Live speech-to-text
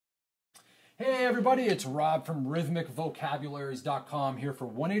Hey everybody, it's Rob from rhythmicvocabularies.com here for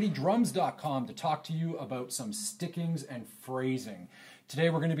 180drums.com to talk to you about some stickings and phrasing.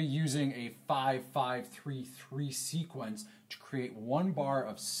 Today we're going to be using a 5-5-3-3 sequence to create one bar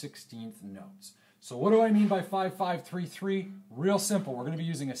of 16th notes. So what do I mean by 5-5-3-3? Real simple. We're going to be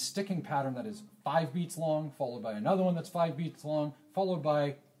using a sticking pattern that is 5 beats long, followed by another one that's 5 beats long, followed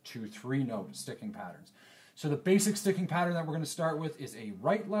by 2 3-note sticking patterns. So the basic sticking pattern that we're going to start with is a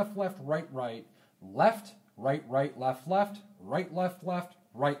right, left, left, right, right, left, right, right, left, left, right, left, left,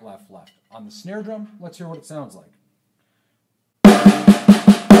 right, left, left. On the snare drum, let's hear what it sounds like.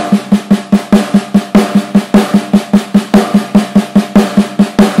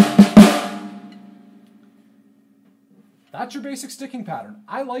 That's your basic sticking pattern.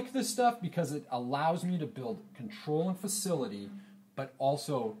 I like this stuff because it allows me to build control and facility, but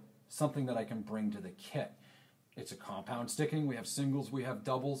also something that I can bring to the kit. It's a compound sticking. We have singles, we have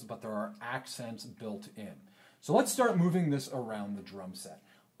doubles, but there are accents built in. So let's start moving this around the drum set.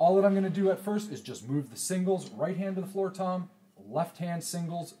 All that I'm going to do at first is just move the singles, right hand to the floor tom, left hand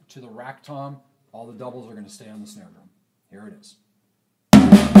singles to the rack tom. All the doubles are going to stay on the snare drum. Here it is.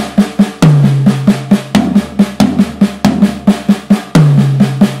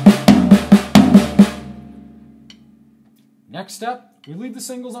 Next step, we leave the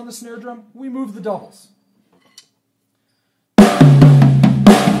singles on the snare drum, we move the doubles.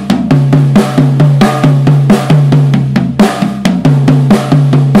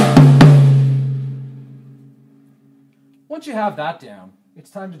 Once you have that down, it's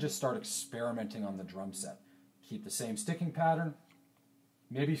time to just start experimenting on the drum set. Keep the same sticking pattern,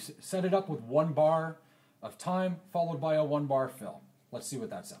 maybe set it up with 1 bar of time followed by a 1 bar fill. Let's see what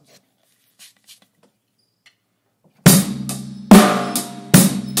that sounds like.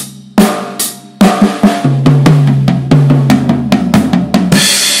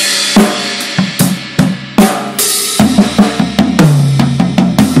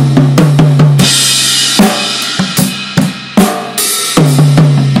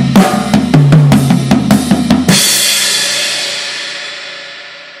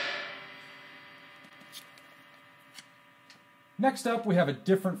 Next up, we have a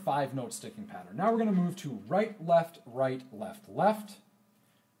different 5-note sticking pattern. Now we're going to move to right, left, left,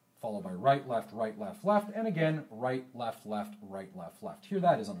 followed by right, left, left, and again, right, left, right, left. Here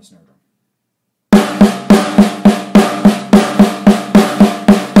that is on the snare drum.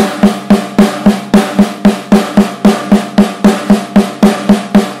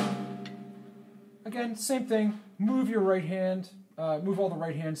 Again, same thing. Move your right hand, move all the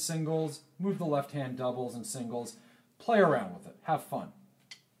right hand singles, move the left hand doubles and singles. Play around with it. Have fun.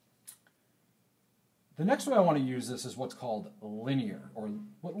 The next way I want to use this is what's called linear. Or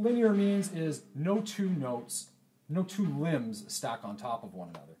what linear means is no 2 notes, no 2 limbs stack on top of one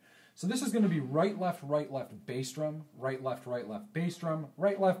another. So this is going to be right, left, bass drum, right, left, bass drum,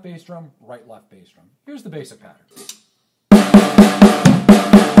 right, left, bass drum, right, left, bass drum. Here's the basic pattern.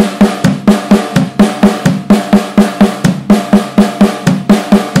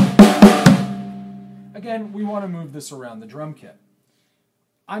 Again, we want to move this around the drum kit.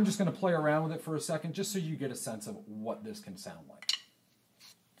 I'm just going to play around with it for a second just so you get a sense of what this can sound like.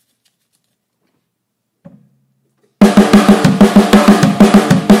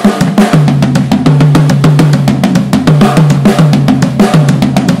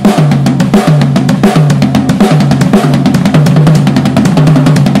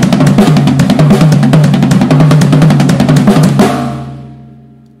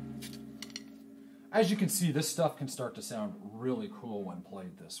 As you can see, this stuff can start to sound really cool when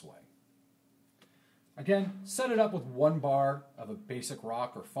played this way. Again, set it up with 1 bar of a basic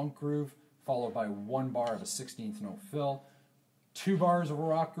rock or funk groove, followed by 1 bar of a 16th note fill, 2 bars of a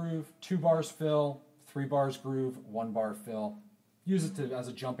rock groove, 2 bars fill, 3 bars groove, 1 bar fill. Use it as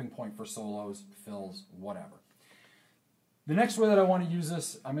a jumping point for solos, fills, whatever. The next way that I want to use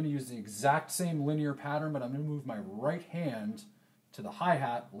this, I'm going to use the exact same linear pattern, but I'm going to move my right hand to the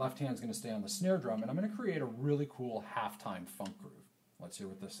hi-hat, left hand's going to stay on the snare drum, and I'm going to create a really cool halftime funk groove. Let's hear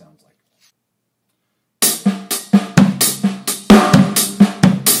what this sounds like.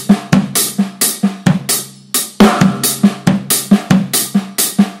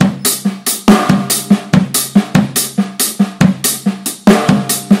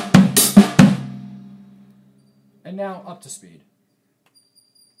 And now up to speed.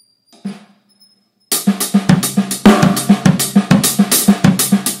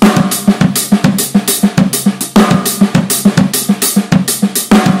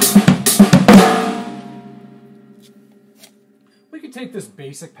 Take this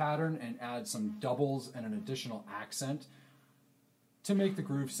basic pattern and add some doubles and an additional accent. to make the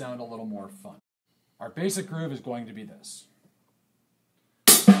groove sound a little more fun. Our basic groove is going to be this.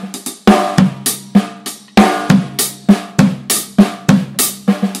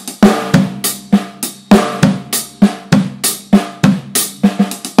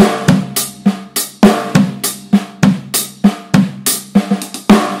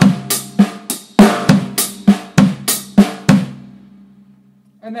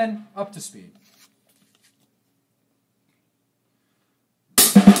 And then up to speed.